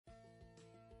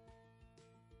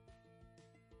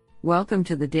Welcome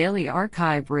to the Daily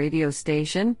Archive radio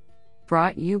station,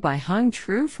 brought you by Hung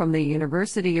Tru from the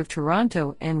University of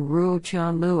Toronto and Ruo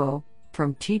Chan Luo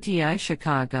from TTI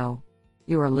Chicago.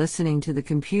 You are listening to the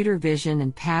Computer Vision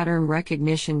and Pattern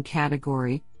Recognition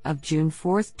category of June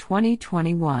 4,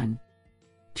 2021.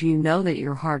 Do you know that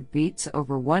your heart beats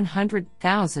over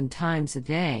 100,000 times a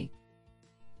day?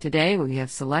 Today we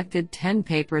have selected 10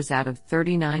 papers out of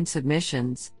 39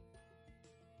 submissions.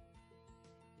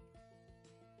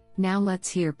 Now let's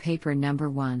hear paper number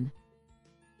 1.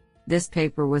 This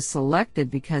paper was selected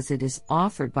because it is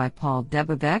authored by Paul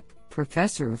Debevec,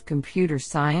 Professor of Computer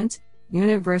Science,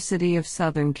 University of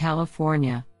Southern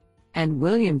California, and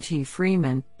William T.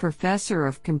 Freeman, Professor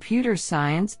of Computer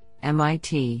Science,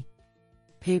 MIT.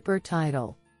 Paper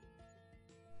title: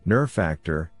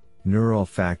 NeurFactor, Neural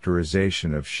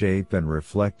Factorization of Shape and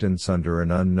Reflectance Under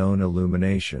an Unknown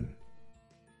Illumination.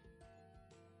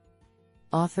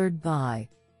 Authored by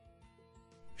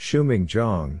Shuming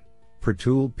Zhang,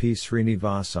 Pratul P.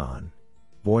 Srinivasan,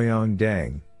 Boyong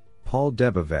Deng, Paul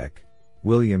Debevec,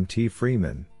 William T.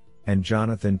 Freeman, and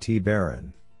Jonathan T.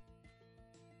 Barron.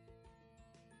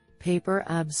 Paper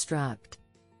abstract: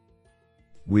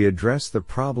 We address the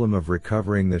problem of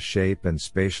recovering the shape and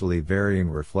spatially varying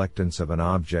reflectance of an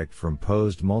object from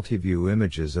posed multiview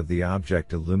images of the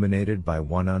object illuminated by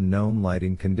one unknown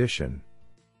lighting condition.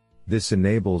 This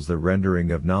enables the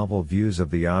rendering of novel views of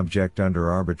the object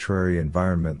under arbitrary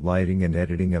environment lighting and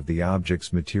editing of the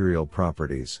object's material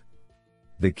properties.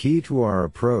 The key to our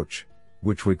approach,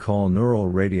 which we call neural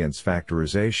radiance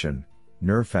factorization,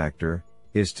 NeurFactor,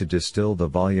 is to distill the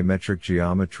volumetric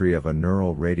geometry of a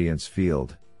neural radiance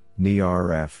field,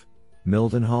 NeRF,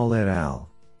 Mildenhall et al.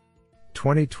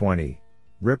 2020,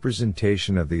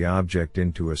 representation of the object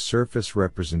into a surface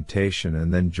representation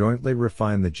and then jointly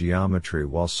refine the geometry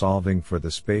while solving for the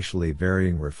spatially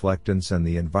varying reflectance and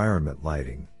the environment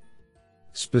lighting.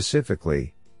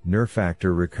 Specifically,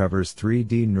 NeurFactor recovers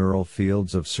 3D neural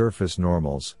fields of surface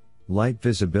normals, light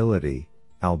visibility,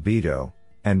 albedo,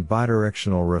 and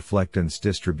bidirectional reflectance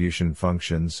distribution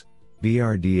functions,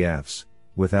 BRDFs,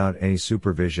 without any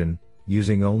supervision,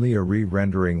 using only a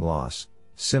re-rendering loss,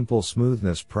 simple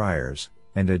smoothness priors,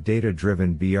 and a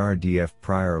data-driven BRDF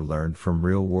prior learned from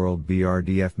real-world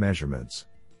BRDF measurements.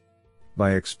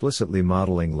 By explicitly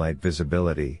modeling light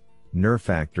visibility,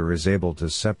 NeurFactor is able to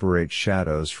separate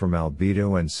shadows from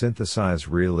albedo and synthesize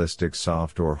realistic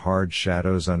soft or hard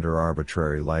shadows under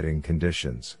arbitrary lighting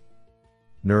conditions.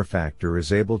 NeurFactor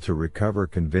is able to recover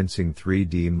convincing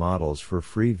 3D models for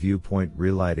free viewpoint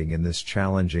relighting in this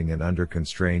challenging and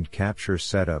under-constrained capture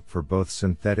setup for both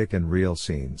synthetic and real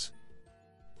scenes.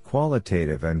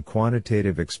 Qualitative and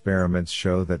quantitative experiments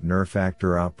show that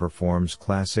NeurFactor outperforms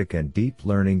classic and deep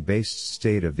learning-based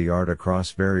state-of-the-art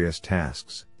across various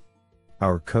tasks.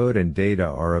 Our code and data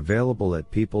are available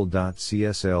at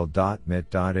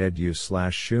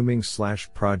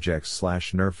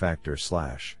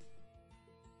people.csl.mit.edu/shuming/projects/NeurFactor/.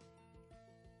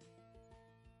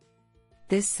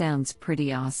 This sounds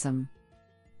pretty awesome.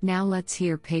 Now let's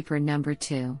hear paper number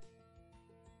 2.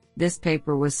 This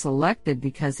paper was selected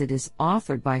because it is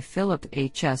authored by Philip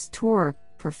H. S. Torr,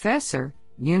 Professor,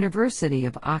 University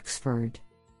of Oxford,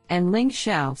 and Ling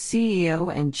Xiao, CEO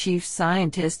and Chief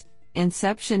Scientist,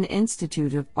 Inception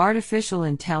Institute of Artificial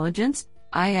Intelligence,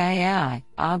 III,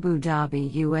 Abu Dhabi,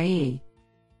 UAE.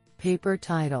 Paper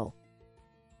title: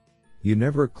 You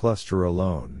Never Cluster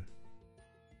Alone.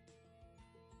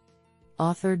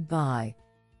 Authored by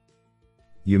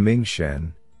Yuming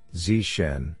Shen, Zi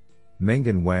Shen,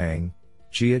 Menggan Wang,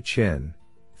 Jia Qin,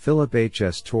 Philip H.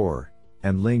 S. Torr,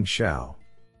 and Ling Xiao.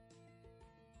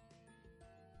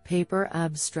 Paper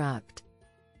abstract: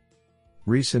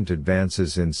 Recent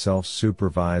advances in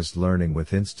self-supervised learning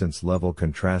with instance-level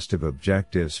contrastive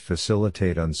objectives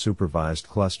facilitate unsupervised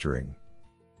clustering.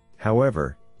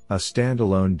 However, a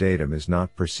standalone datum is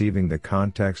not perceiving the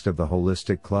context of the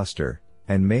holistic cluster,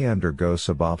 and may undergo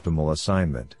suboptimal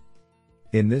assignment.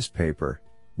 In this paper,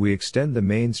 we extend the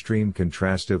mainstream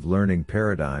contrastive learning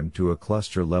paradigm to a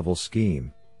cluster-level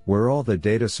scheme, where all the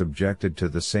data subjected to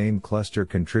the same cluster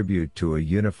contribute to a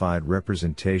unified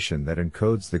representation that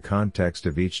encodes the context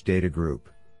of each data group.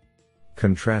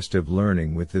 Contrastive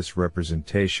learning with this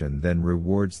representation then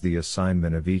rewards the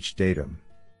assignment of each datum.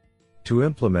 To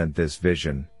implement this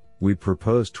vision, we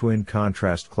propose twin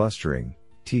contrast clustering,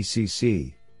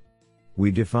 TCC. We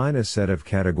define a set of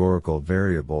categorical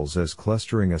variables as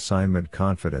clustering assignment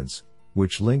confidence,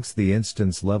 which links the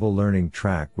instance-level learning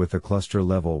track with the cluster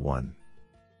level one.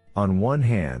 On one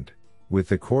hand, with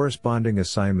the corresponding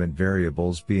assignment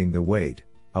variables being the weight,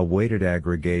 a weighted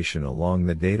aggregation along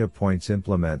the data points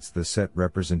implements the set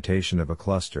representation of a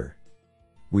cluster.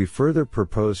 We further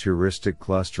propose heuristic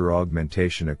cluster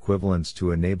augmentation equivalents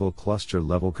to enable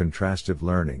cluster-level contrastive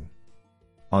learning.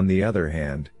 On the other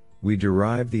hand, we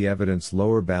derive the evidence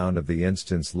lower bound of the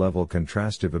instance-level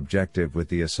contrastive objective with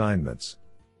the assignments.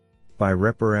 By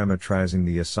reparametrizing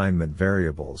the assignment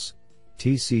variables,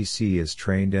 TCC is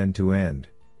trained end-to-end,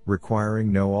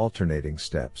 requiring no alternating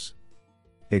steps.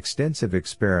 Extensive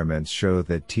experiments show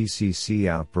that TCC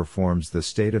outperforms the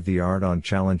state-of-the-art on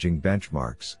challenging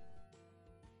benchmarks.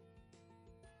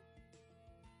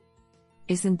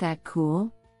 Isn't that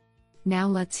cool? Now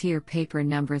let's hear paper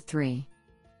number 3.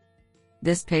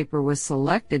 This paper was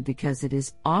selected because it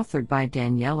is authored by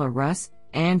Daniela Russ,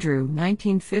 Andrew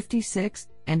 1956,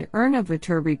 and Erna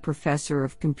Viterbi, Professor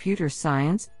of Computer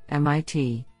Science,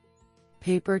 MIT.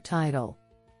 Paper title: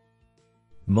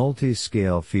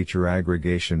 Multi-scale feature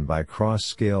aggregation by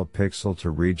cross-scale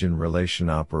pixel-to-region relation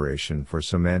operation for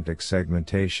semantic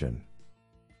segmentation.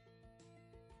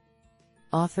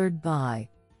 Authored by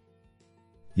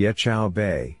Yechao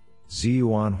Bei,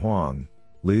 Ziyuan Huang,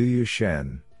 Liu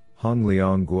Shen,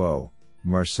 Hongliang Guo,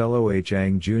 Marcelo H.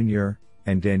 Ang Jr.,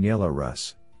 and Daniela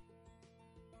Russ.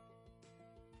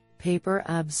 Paper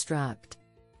abstract: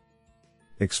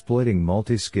 Exploiting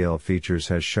multi-scale features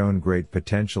has shown great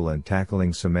potential in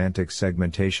tackling semantic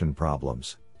segmentation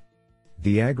problems.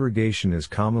 The aggregation is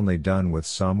commonly done with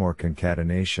sum or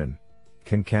concatenation,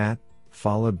 concat,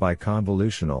 followed by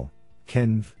convolutional,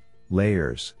 conv,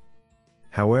 layers.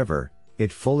 However,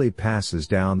 it fully passes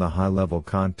down the high-level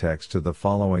context to the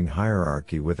following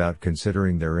hierarchy without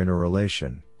considering their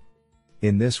interrelation.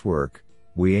 In this work,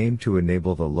 we aim to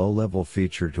enable the low-level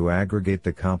feature to aggregate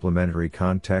the complementary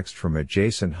context from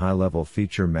adjacent high-level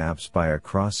feature maps by a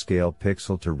cross-scale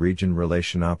pixel-to-region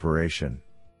relation operation.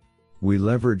 We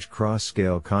leverage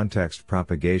cross-scale context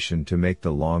propagation to make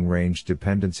the long-range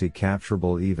dependency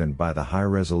capturable even by the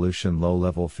high-resolution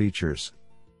low-level features.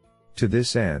 To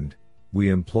this end, we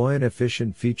employ an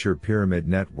efficient feature pyramid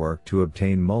network to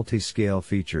obtain multi-scale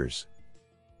features.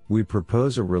 We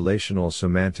propose a relational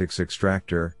semantics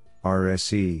extractor,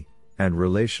 RSE, and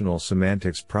relational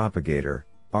semantics propagator,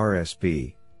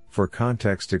 RSP, for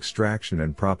context extraction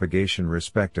and propagation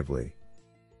respectively.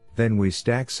 Then we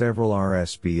stack several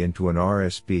RSP into an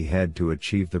RSP head to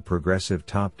achieve the progressive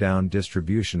top-down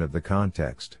distribution of the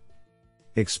context.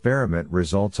 Experiment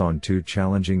results on 2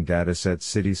 challenging datasets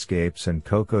Cityscapes and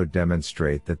Coco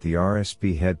demonstrate that the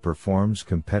RSP head performs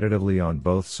competitively on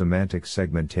both semantic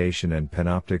segmentation and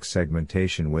panoptic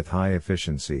segmentation with high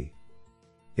efficiency.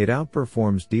 It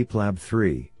outperforms DeepLab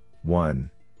 3.1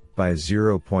 by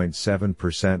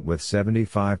 0.7% with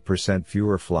 75%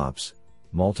 fewer flops,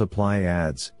 multiply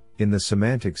adds, in the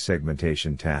semantic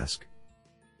segmentation task.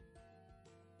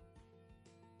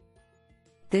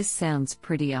 This sounds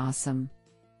pretty awesome.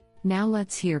 Now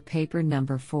let's hear paper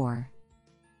number 4.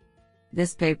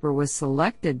 This paper was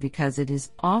selected because it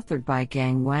is authored by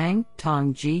Gang Wang,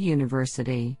 Tongji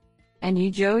University, and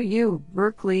Yizhou Yu,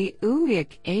 Berkeley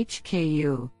UIC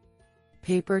HKU.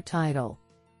 Paper title: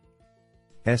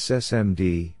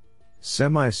 SSMD,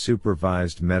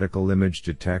 Semi-Supervised Medical Image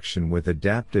Detection with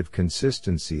Adaptive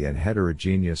Consistency and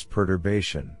Heterogeneous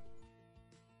Perturbation.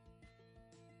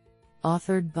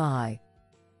 Authored by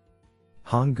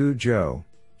Honggu Zhou,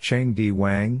 Chengdi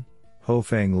Wang,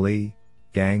 Hofeng Li,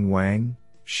 Gang Wang,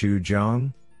 Xu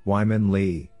Zhang, Wyman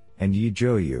Li, and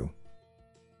Yizhou Yu.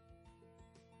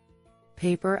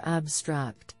 Paper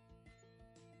abstract: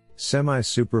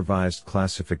 Semi-supervised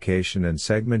classification and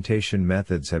segmentation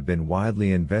methods have been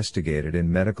widely investigated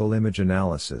in medical image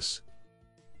analysis.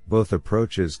 Both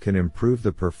approaches can improve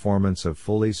the performance of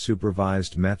fully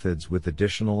supervised methods with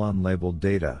additional unlabeled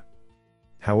data.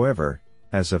 However,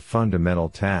 as a fundamental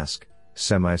task,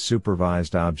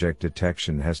 semi-supervised object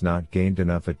detection has not gained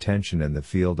enough attention in the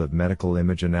field of medical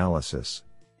image analysis.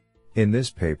 In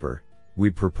this paper, we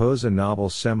propose a novel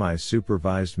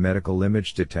semi-supervised medical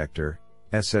image detector,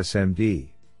 SSMD.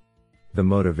 The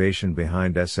motivation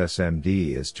behind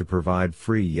SSMD is to provide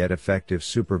free yet effective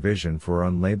supervision for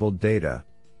unlabeled data,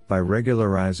 by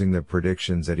regularizing the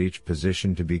predictions at each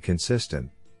position to be consistent.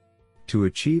 To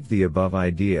achieve the above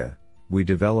idea, we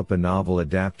develop a novel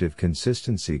adaptive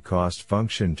consistency cost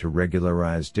function to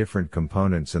regularize different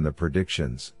components in the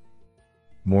predictions.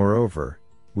 Moreover,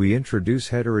 we introduce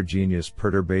heterogeneous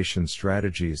perturbation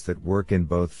strategies that work in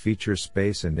both feature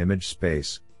space and image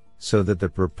space, so that the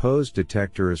proposed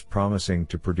detector is promising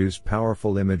to produce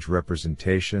powerful image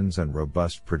representations and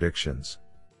robust predictions.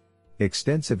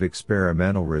 Extensive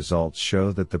experimental results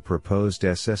show that the proposed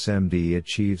SSMD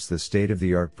achieves the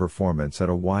state-of-the-art performance at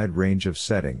a wide range of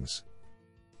settings.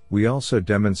 We also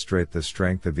demonstrate the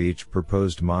strength of each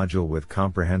proposed module with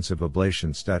comprehensive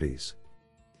ablation studies.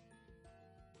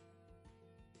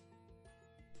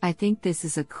 I think this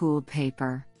is a cool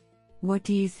paper. What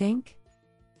do you think?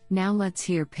 Now let's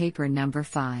hear paper number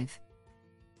 5.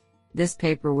 This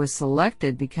paper was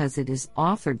selected because it is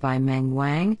authored by Meng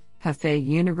Wang, Hefei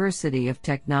University of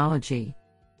Technology,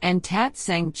 and Tat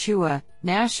Seng Chua,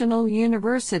 National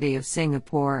University of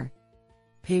Singapore.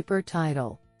 Paper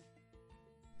title: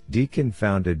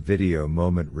 Deconfounded Video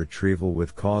Moment Retrieval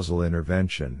with Causal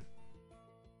Intervention.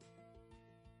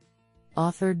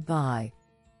 Authored by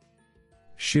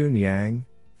Xun Yang,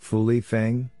 Fuli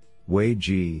Feng, Wei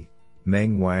Ji,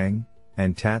 Meng Wang,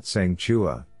 and Tat Seng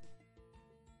Chua.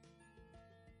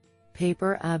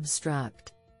 Paper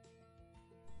abstract: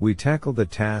 We tackle the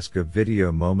task of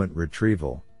video moment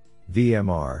retrieval,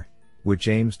 VMR, which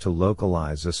aims to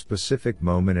localize a specific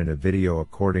moment in a video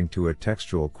according to a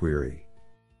textual query.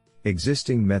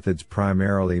 Existing methods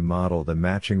primarily model the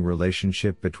matching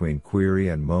relationship between query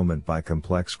and moment by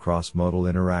complex cross-modal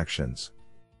interactions.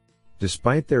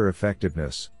 Despite their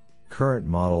effectiveness, current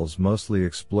models mostly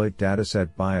exploit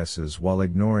dataset biases while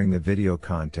ignoring the video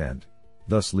content,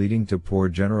 thus leading to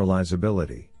poor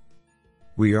generalizability.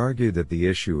 We argue that the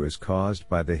issue is caused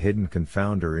by the hidden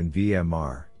confounder in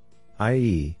VMR,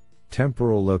 i.e.,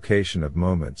 temporal location of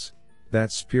moments,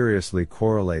 that spuriously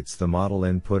correlates the model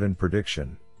input and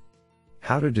prediction.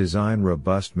 How to design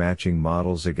robust matching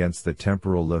models against the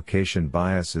temporal location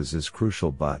biases is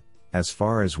crucial but, as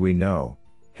far as we know,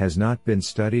 has not been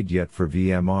studied yet for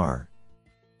VMR.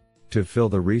 To fill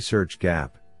the research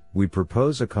gap, we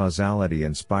propose a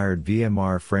causality-inspired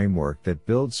VMR framework that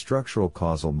builds structural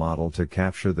causal model to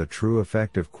capture the true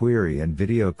effect of query and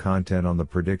video content on the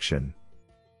prediction.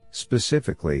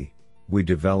 Specifically, we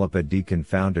develop a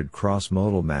deconfounded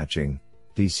cross-modal matching,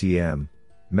 DCM,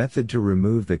 method to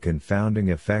remove the confounding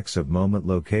effects of moment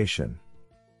location.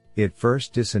 It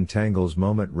first disentangles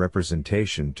moment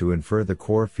representation to infer the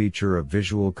core feature of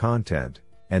visual content,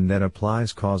 and then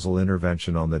applies causal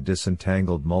intervention on the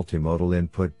disentangled multimodal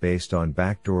input based on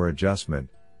backdoor adjustment,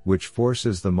 which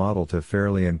forces the model to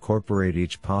fairly incorporate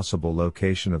each possible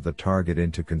location of the target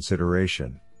into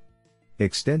consideration.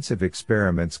 Extensive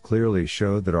experiments clearly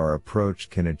show that our approach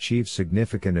can achieve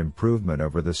significant improvement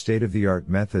over the state-of-the-art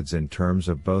methods in terms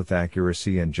of both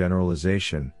accuracy and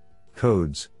generalization.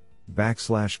 Codes: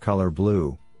 \color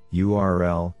blue,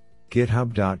 URL,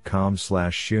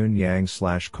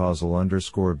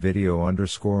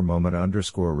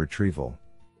 github.com/xunyang/causal_video_moment_retrieval.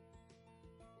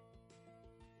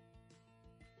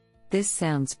 This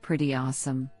sounds pretty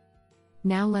awesome.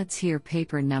 Now let's hear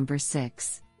paper number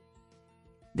 6.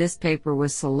 This paper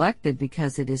was selected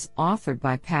because it is authored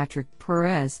by Patrick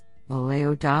Perez,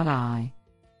 Valeo.ai.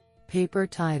 Paper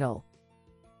title: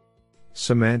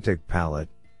 Semantic Palette,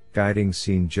 Guiding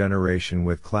Scene Generation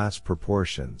with Class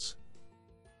Proportions.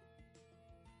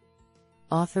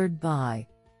 Authored by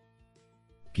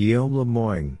Guillaume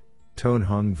Lemoyne,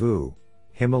 Tonhong Vu,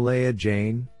 Himalaya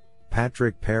Jain,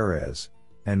 Patrick Perez,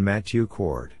 and Mathieu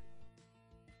Cord.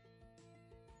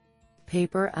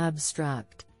 Paper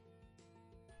abstract: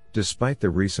 Despite the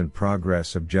recent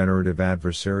progress of generative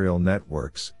adversarial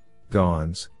networks,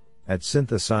 GANs, at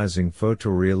synthesizing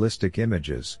photorealistic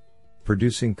images,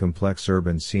 producing complex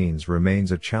urban scenes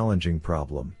remains a challenging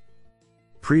problem.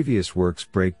 Previous works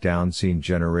break down scene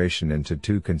generation into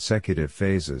 2 consecutive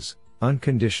phases: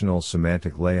 unconditional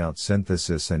semantic layout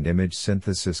synthesis and image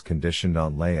synthesis conditioned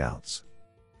on layouts.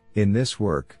 In this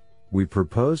work, we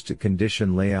propose to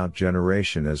condition layout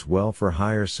generation as well for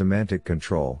higher semantic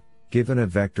control. Given a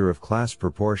vector of class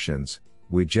proportions,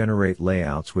 we generate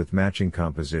layouts with matching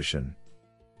composition.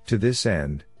 To this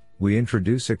end, we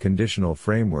introduce a conditional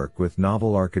framework with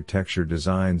novel architecture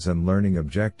designs and learning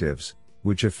objectives,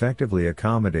 which effectively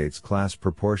accommodates class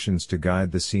proportions to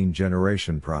guide the scene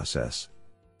generation process.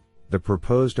 The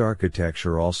proposed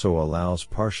architecture also allows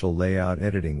partial layout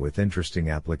editing with interesting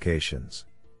applications.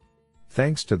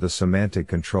 Thanks to the semantic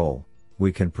control,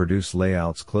 we can produce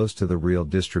layouts close to the real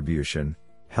distribution,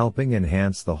 helping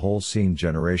enhance the whole scene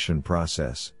generation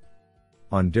process.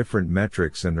 On different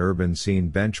metrics and urban scene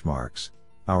benchmarks,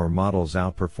 our models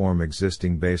outperform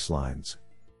existing baselines.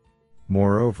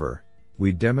 Moreover,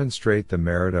 we demonstrate the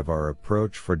merit of our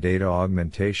approach for data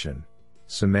augmentation.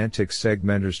 Semantic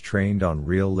segmenters trained on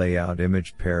real layout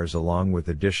image pairs along with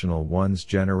additional ones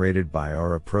generated by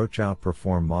our approach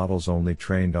outperform models only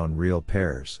trained on real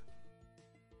pairs.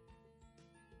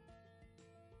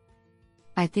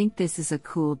 I think this is a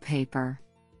cool paper.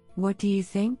 What do you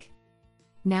think?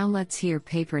 Now let's hear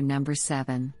paper number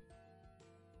 7.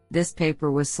 This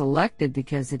paper was selected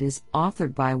because it is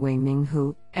authored by Wei-Ming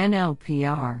Hu,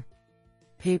 NLPR.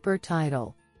 Paper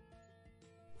title: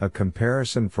 A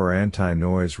comparison for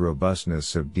anti-noise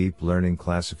robustness of deep learning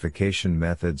classification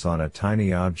methods on a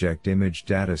tiny object image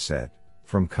dataset,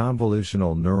 from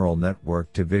convolutional neural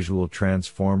network to visual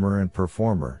transformer and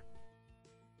performer.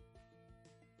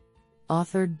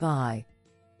 Authored by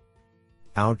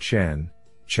Ao Chen,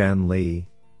 Chen Li,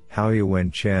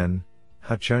 Haoyuan Chen,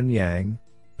 Hachun Yang,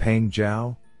 Peng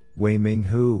Zhao, Wei-Ming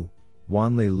Hu,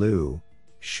 Wanli Liu,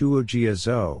 Shuojia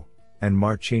Zhou, and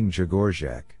Marcin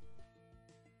Jagorczak.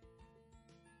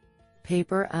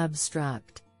 Paper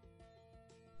abstract: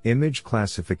 Image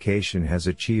classification has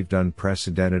achieved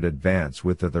unprecedented advance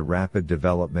with the rapid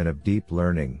development of deep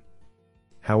learning.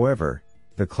 However,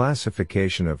 the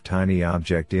classification of tiny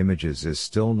object images is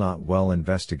still not well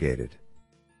investigated.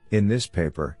 In this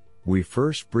paper, we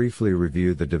first briefly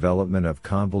review the development of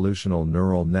convolutional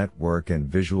neural network and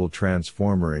visual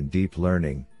transformer in deep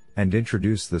learning, and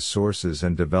introduce the sources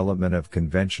and development of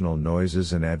conventional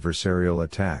noises and adversarial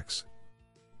attacks.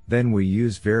 Then we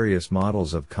use various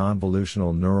models of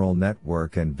convolutional neural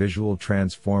network and visual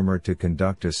transformer to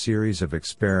conduct a series of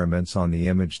experiments on the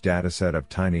image dataset of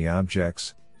tiny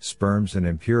objects, sperms and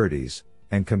impurities,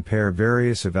 and compare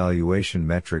various evaluation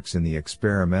metrics in the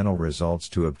experimental results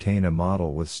to obtain a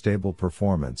model with stable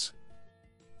performance.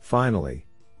 Finally,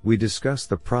 we discuss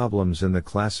the problems in the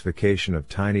classification of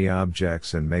tiny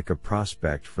objects and make a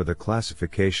prospect for the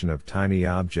classification of tiny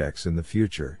objects in the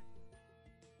future.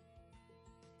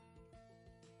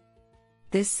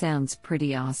 This sounds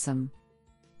pretty awesome.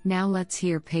 Now let's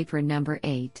hear paper number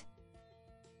 8.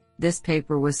 This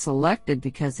paper was selected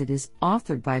because it is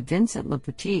authored by Vincent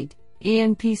Lepetit,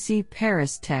 ENPC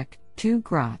Paris Tech, 2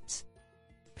 Graz.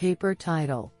 Paper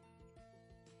title: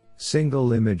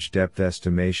 Single image depth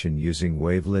estimation using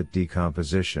wavelet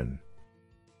decomposition.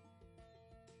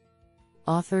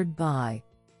 Authored by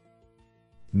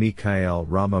Mikhail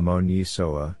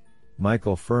Ramamonisoa,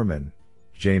 Michael Furman,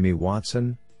 Jamie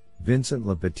Watson, Vincent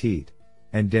Lepetit,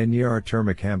 and Denyar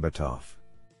Termikhambatov.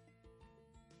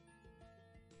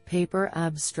 Paper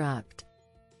abstract: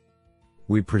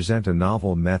 We present a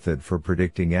novel method for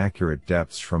predicting accurate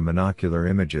depths from monocular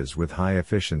images with high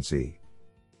efficiency.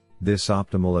 This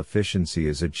optimal efficiency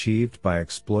is achieved by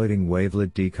exploiting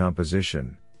wavelet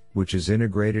decomposition, which is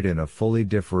integrated in a fully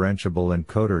differentiable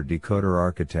encoder-decoder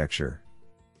architecture.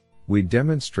 We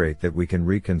demonstrate that we can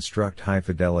reconstruct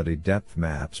high-fidelity depth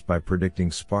maps by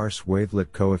predicting sparse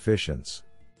wavelet coefficients.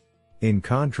 In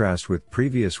contrast with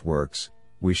previous works,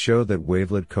 we show that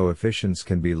wavelet coefficients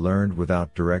can be learned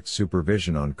without direct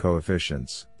supervision on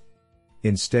coefficients.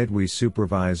 Instead, we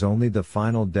supervise only the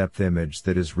final depth image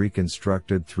that is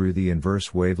reconstructed through the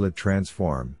inverse wavelet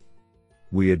transform.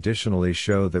 We additionally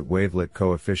show that wavelet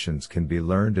coefficients can be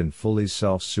learned in fully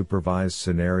self-supervised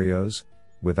scenarios,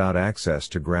 without access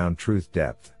to ground truth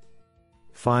depth.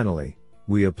 Finally,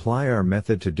 we apply our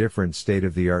method to different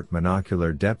state-of-the-art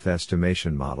monocular depth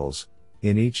estimation models,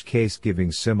 in each case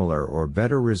giving similar or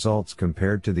better results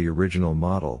compared to the original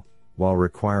model, while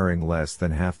requiring less than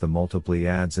half the multiply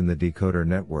adds in the decoder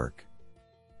network.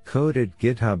 Code at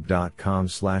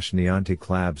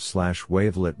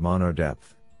github.com/neonticlab/wavelet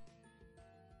monodepth.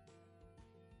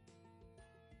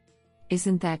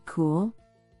 Isn't that cool?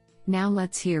 Now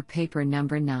let's hear paper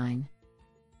number 9.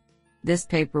 This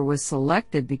paper was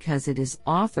selected because it is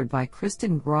authored by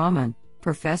Kristen Grauman,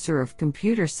 Professor of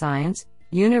Computer Science,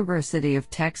 University of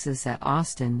Texas at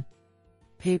Austin.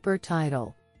 Paper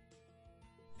title: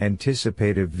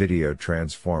 Anticipative Video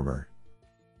Transformer.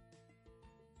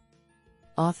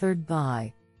 Authored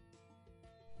by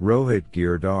Rohit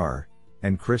Girdhar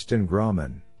and Kristen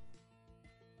Grauman.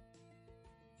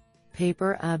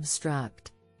 Paper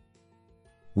abstract: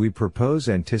 We propose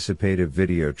Anticipative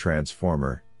Video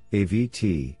Transformer,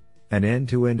 AVT, an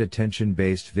end-to-end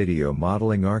attention-based video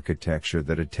modeling architecture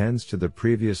that attends to the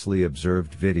previously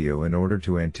observed video in order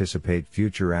to anticipate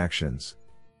future actions.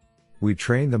 We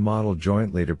train the model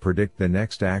jointly to predict the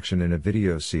next action in a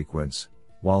video sequence,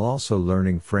 while also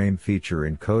learning frame feature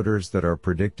encoders that are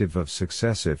predictive of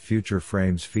successive future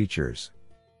frames features.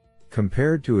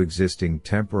 Compared to existing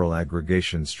temporal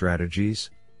aggregation strategies,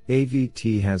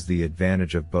 AVT has the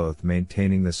advantage of both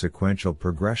maintaining the sequential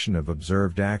progression of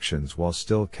observed actions while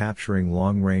still capturing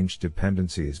long-range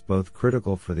dependencies, both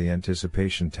critical for the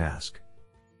anticipation task.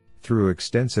 Through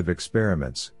extensive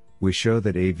experiments, we show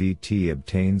that AVT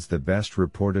obtains the best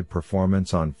reported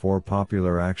performance on 4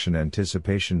 popular action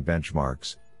anticipation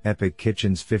benchmarks: Epic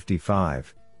Kitchens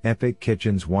 55, Epic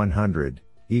Kitchens 100,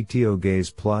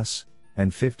 Ectiogaze Plus,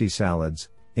 and 50 salads,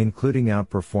 including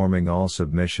outperforming all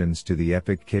submissions to the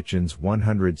Epic Kitchen's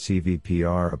 100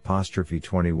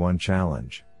 CVPR'21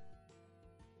 challenge.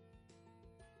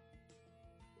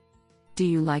 Do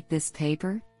you like this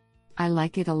paper? I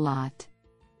like it a lot.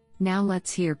 Now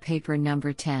let's hear paper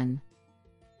number 10.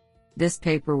 This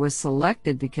paper was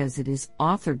selected because it is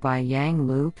authored by Yang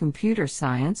Liu, Computer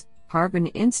Science, Harbin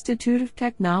Institute of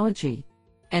Technology,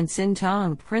 and Xin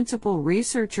Tong, Principal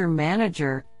Researcher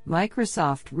Manager,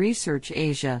 Microsoft Research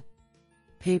Asia.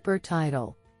 Paper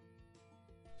title: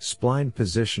 Spline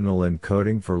Positional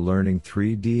Encoding for Learning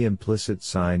 3D Implicit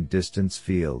Signed Distance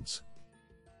Fields.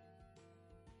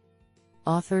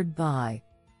 Authored by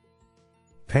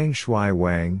Pengshui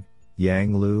Wang,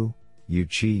 Yang Liu,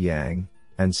 Yuqi Yang,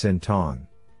 and Xin Tong.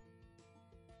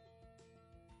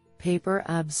 Paper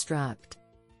abstract: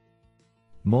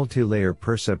 Multilayer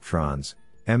perceptrons,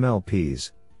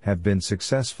 MLPs, have been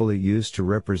successfully used to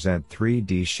represent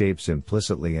 3D shapes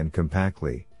implicitly and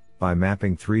compactly, by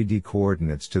mapping 3D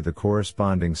coordinates to the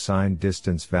corresponding signed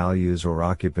distance values or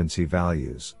occupancy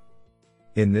values.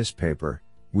 In this paper,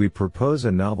 we propose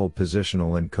a novel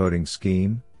positional encoding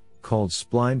scheme, called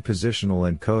spline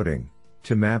positional encoding,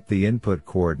 to map the input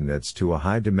coordinates to a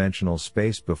high-dimensional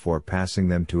space before passing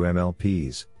them to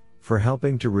MLPs, for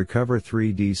helping to recover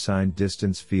 3D signed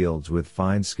distance fields with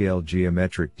fine-scale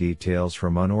geometric details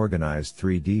from unorganized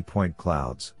 3D point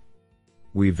clouds.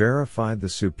 We verified the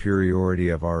superiority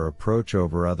of our approach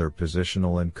over other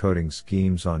positional encoding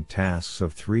schemes on tasks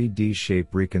of 3D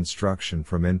shape reconstruction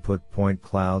from input point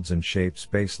clouds and shape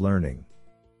space learning.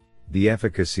 The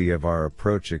efficacy of our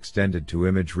approach extended to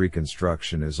image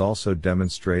reconstruction is also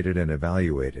demonstrated and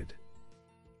evaluated.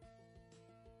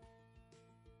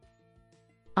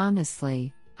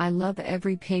 Honestly, I love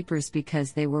every papers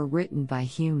because they were written by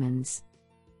humans.